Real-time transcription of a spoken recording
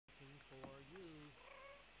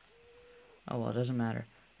Oh well, it doesn't matter.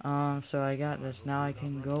 So I got this. Now I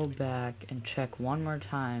can go back and check one more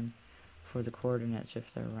time for the coordinates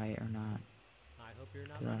if they're right or not. I hope you're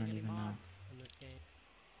not 'Cause I running don't any even know. mobs in this game.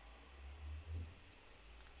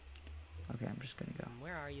 Okay, I'm just gonna go.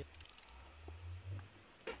 Where are you?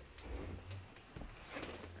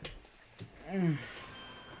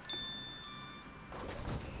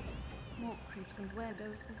 More creeps and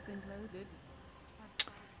weirdos has been loaded.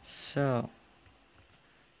 So,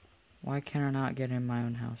 why can I not get in my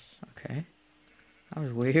own house? Okay. That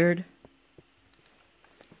was weird.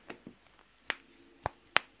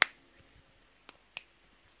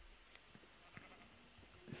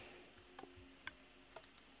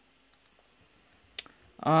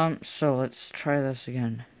 So let's try this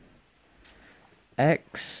again.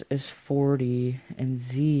 X is 40 and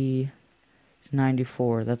Z is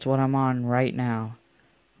 94. That's what I'm on right now.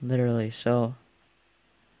 Literally, so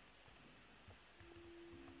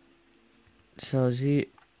Z,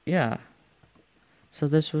 yeah. So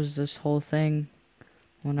this was this whole thing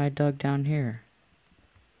when I dug down here.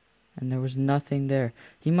 And there was nothing there.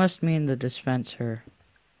 He must mean the dispenser.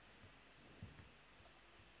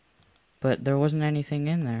 But there wasn't anything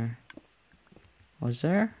in there. Was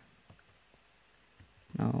there?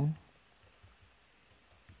 No.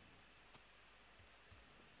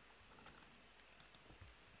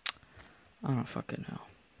 I don't fucking know.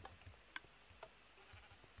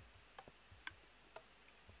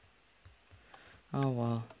 Oh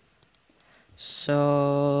well.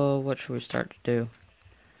 So, what should we start to do?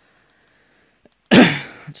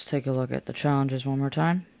 Let's take a look at the challenges one more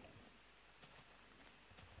time.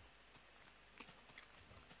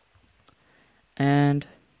 And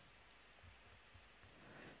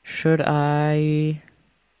should I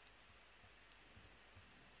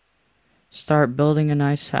start building a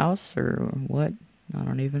nice house or what? I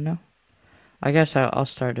don't even know. I guess I'll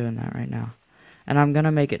start doing that right now. And I'm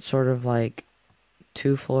gonna make it sort of like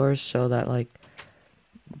 2 floors so that like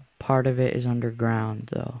part of it is underground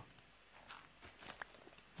though.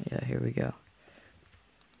 Yeah, here we go.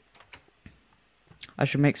 I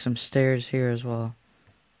should make some stairs here as well.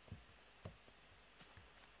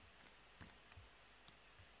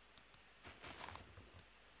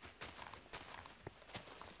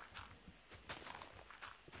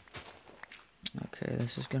 Okay,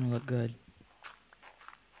 this is gonna look good.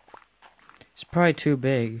 It's probably too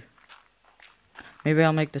big. Maybe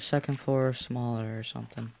I'll make the second floor smaller or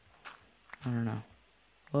something. I don't know.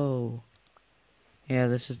 Whoa. Yeah,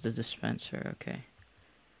 this is the dispenser, okay.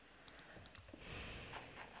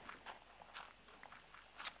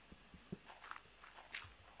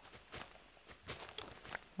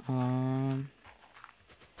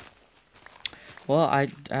 Well,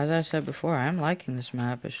 as I said before, I'm liking this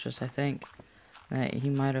map. It's just I think that he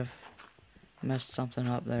might have messed something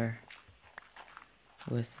up there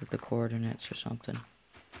with the coordinates or something,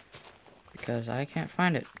 because I can't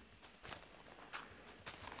find it,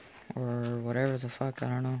 or whatever the fuck, I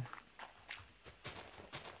don't know.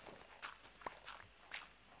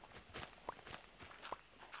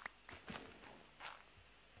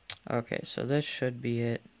 Okay, so this should be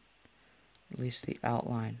it, at least the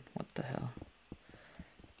outline. What the hell?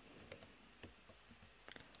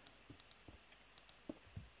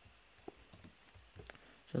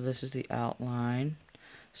 So this is the outline.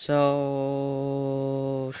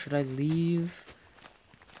 So should I leave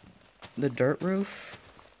the dirt roof?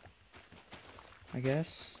 I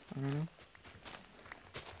guess. I don't know.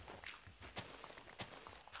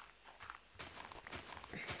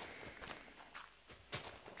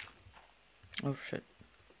 Oh shit.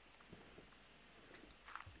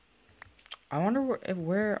 I wonder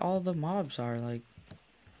where all the mobs are. Like,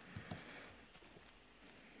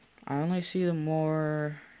 I only see the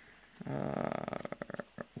more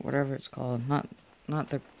whatever it's called. Not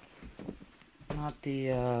the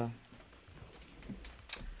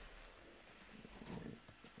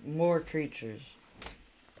more creatures.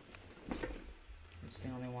 It's the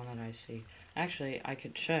only one that I see. Actually, I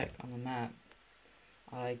could check on the map.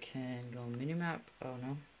 I can go minimap. Oh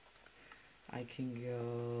no. I can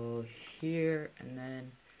go here and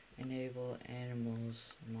then enable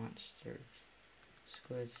animals, monsters,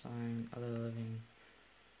 squid, slime, other living.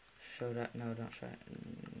 Show that. No, don't show it.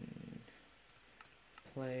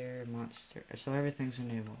 Player, monster. So everything's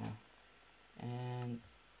enabled now. And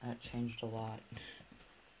that changed a lot.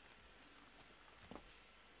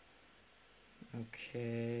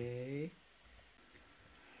 Okay.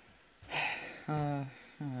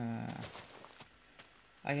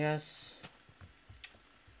 I guess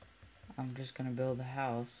I'm just gonna build a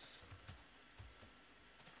house.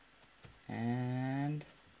 And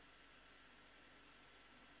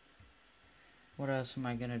What else am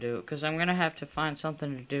I gonna do? Because I'm gonna have to find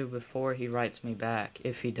something to do before he writes me back,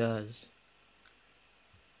 if he does.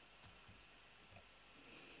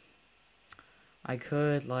 I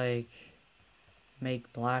could, like,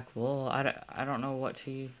 make black wool. I don't know what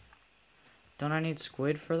to... Don't I need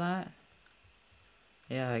squid for that?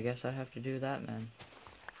 Yeah, I guess I have to do that then.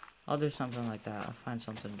 I'll do something like that. I'll find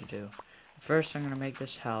something to do. First, I'm gonna make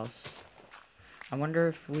this house. I wonder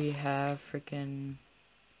if we have freaking...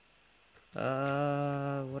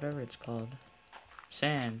 whatever it's called.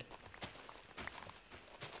 Sand.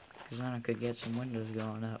 Because then I could get some windows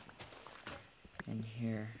going up in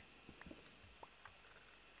here.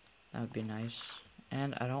 That would be nice.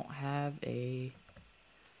 And I don't have a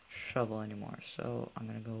shovel anymore, so I'm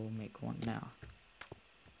gonna go make one now.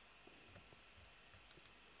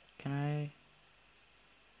 Can I?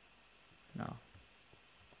 No.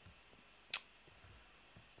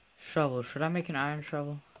 Shovel. Should I make an iron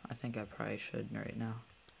shovel? I think I probably should right now.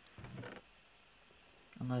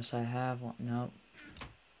 Unless I have one. Nope.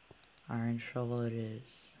 Iron shovel it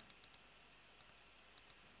is.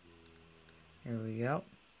 Here we go.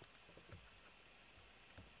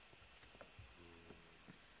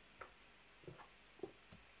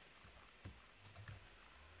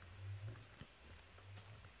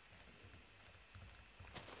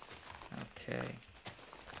 Okay.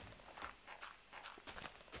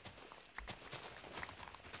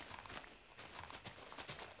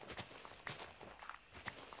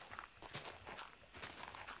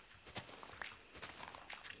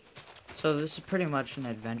 So this is pretty much an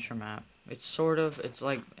adventure map. It's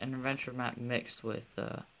like an adventure map mixed with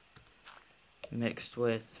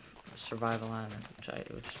Survival Island,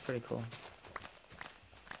 which is pretty cool.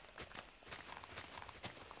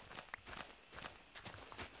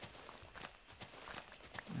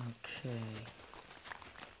 Okay.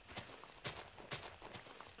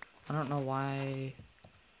 I don't know why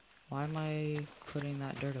am I putting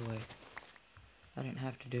that dirt away? I didn't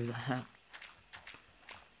have to do that.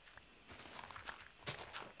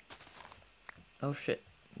 Oh shit.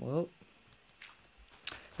 Whoa.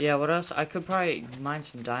 Yeah, what else? I could probably mine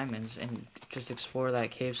some diamonds and just explore that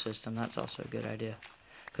cave system. That's also a good idea.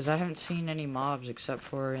 Because I haven't seen any mobs except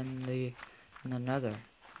for in the nether,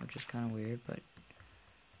 which is kind of weird, but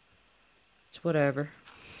it's whatever.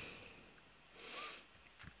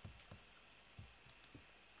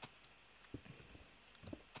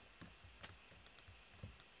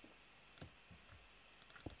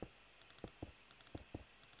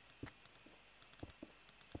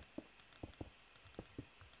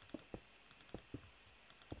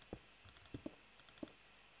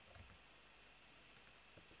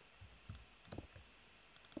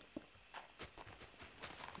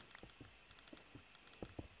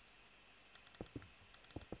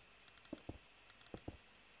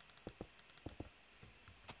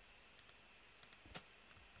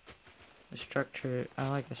 The structure, I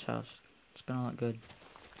like this house. It's gonna look good.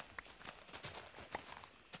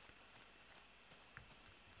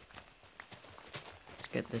 Let's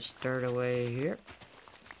get this dirt away here.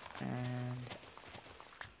 And...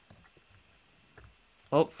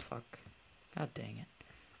 oh, fuck. God dang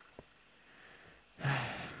it.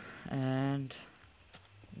 And...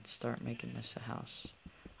 let's start making this a house.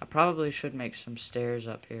 I probably should make some stairs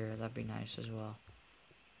up here. That'd be nice as well.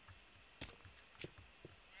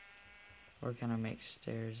 Where can I make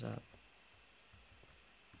stairs up?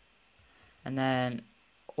 And then,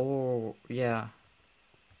 oh, yeah.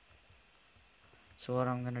 So what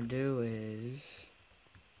I'm gonna do is,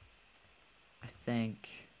 I think,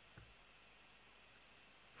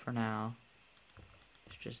 for now,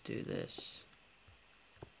 let's just do this.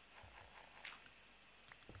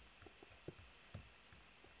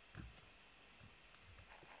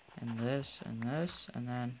 And this, and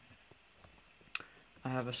then I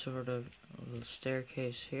have a sort of little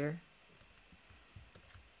staircase here.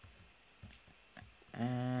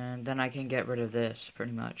 And then I can get rid of this,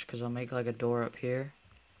 pretty much, because I'll make like a door up here.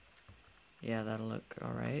 Yeah, that'll look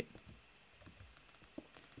alright.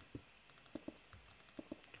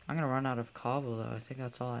 I'm gonna run out of cobble though, I think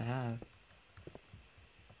that's all I have.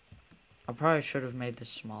 I probably should have made this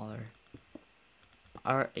smaller.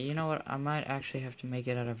 Or, you know what, I might actually have to make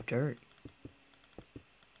it out of dirt.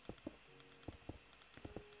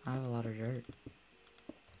 I have a lot of dirt.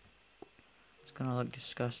 It's gonna look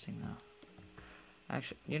disgusting though.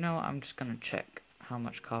 Actually, you know, I'm just gonna check how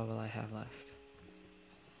much cobble I have left.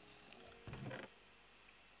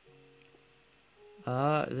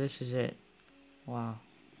 This is it. Wow.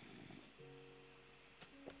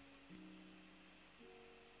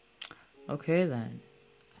 Okay then.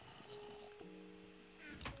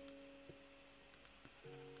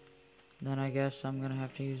 then I guess I'm gonna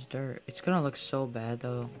have to use dirt. It's gonna look so bad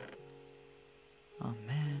though. Oh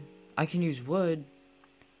man. I can use wood.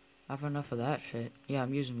 I have enough of that shit. Yeah,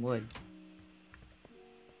 I'm using wood.